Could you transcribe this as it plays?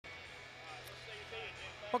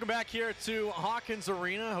Welcome back here to Hawkins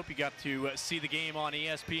Arena. Hope you got to see the game on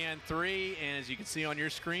ESPN3. And as you can see on your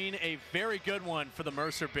screen, a very good one for the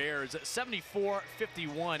Mercer Bears.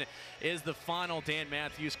 74-51 is the final. Dan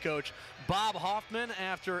Matthews, Coach Bob Hoffman,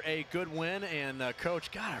 after a good win. And Coach,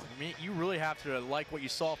 God, you really have to like what you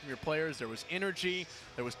saw from your players. There was energy,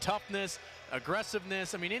 there was toughness,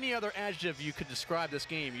 aggressiveness. I mean, any other adjective you could describe this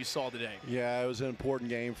game you saw today? Yeah, it was an important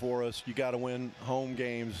game for us. You got to win home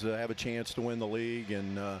games to have a chance to win the league.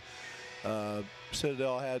 And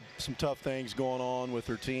Citadel had some tough things going on with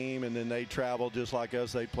their team, and then they traveled just like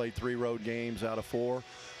us. They played 3 road games out of 4.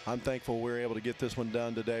 I'm thankful we were able to get this one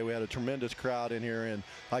done today. We had a tremendous crowd in here, and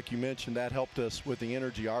like you mentioned, that helped us with the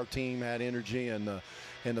energy. Our team had energy, and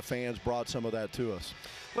the fans brought some of that to us.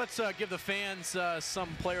 Let's give the fans some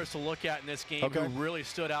players to look at in this game who really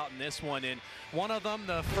stood out in this one. And one of them,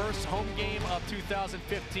 the first home game of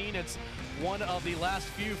 2015. It's one of the last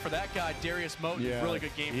few for that guy, Darius Moten. Yeah, really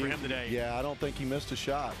good game for him today. Yeah, I don't think he missed a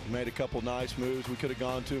shot. He made a couple nice moves. We could have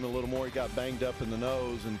gone to him a little more. He got banged up in the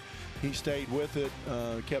nose, and he stayed with it,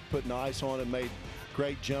 kept putting ice on it, made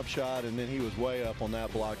great jump shot, and then he was way up on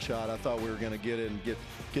that block shot. I thought we were going to get it and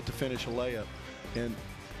get to finish a layup. And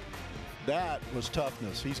that was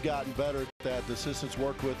toughness. He's gotten better at that. The assistants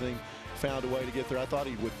worked with him, found a way to get there. I thought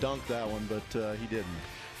he would dunk that one, but he didn't.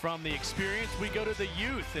 From the experience, we go to the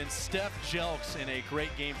youth, and Steph Jelks in a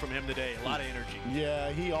great game from him today. A lot of energy.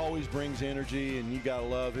 Yeah, he always brings energy, and you got to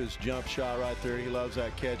love his jump shot right there. He loves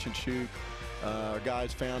that catch and shoot. Our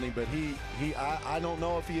guys found him, but I don't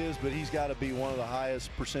know if he is, but he's got to be one of the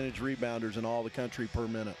highest percentage rebounders in all the country per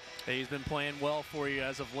minute. He's been playing well for you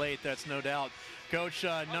as of late, that's no doubt. Coach,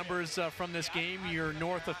 numbers from this game, you're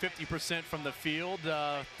north of 50% from the field.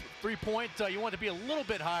 3-point, you want to be a little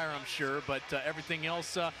bit higher, I'm sure, but everything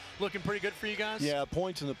else looking pretty good for you guys? Yeah,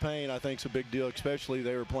 points in the paint I think is a big deal, especially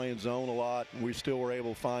they were playing zone a lot, and we still were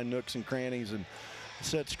able to find nooks and crannies and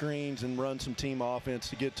set screens and run some team offense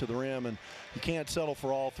to get to the rim. And you can't settle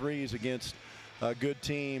for all threes against a good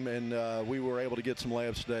team, and we were able to get some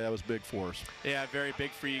layups today. That was big for us. Yeah, very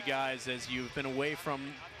big for you guys as you've been away from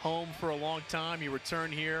home for a long time. You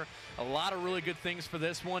return here. A lot of really good things for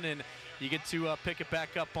this one, and you get to pick it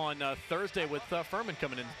back up on Thursday with Furman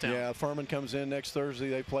coming into town. Yeah, Furman comes in next Thursday.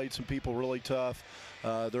 They played some people really tough.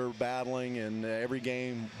 They're battling, and every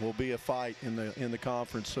game will be a fight in the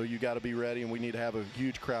conference. So you got to be ready, and we need to have a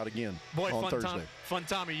huge crowd again on Thursday. Fun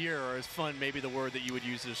time of year, or is fun maybe the word that you would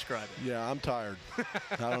use to describe it? Yeah, I'm tired.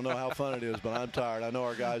 I don't know how fun it is, but I'm tired. I know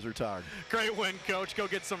our guys are tired. Great win, Coach. Go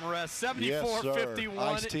get some rest. 74-51. Yes,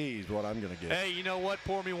 iced tea is what I'm going to get. Hey, you know what?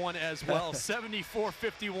 Pour me one as well.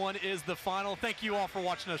 74-51 is the final. Thank you all for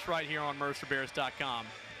watching us right here on MercerBears.com.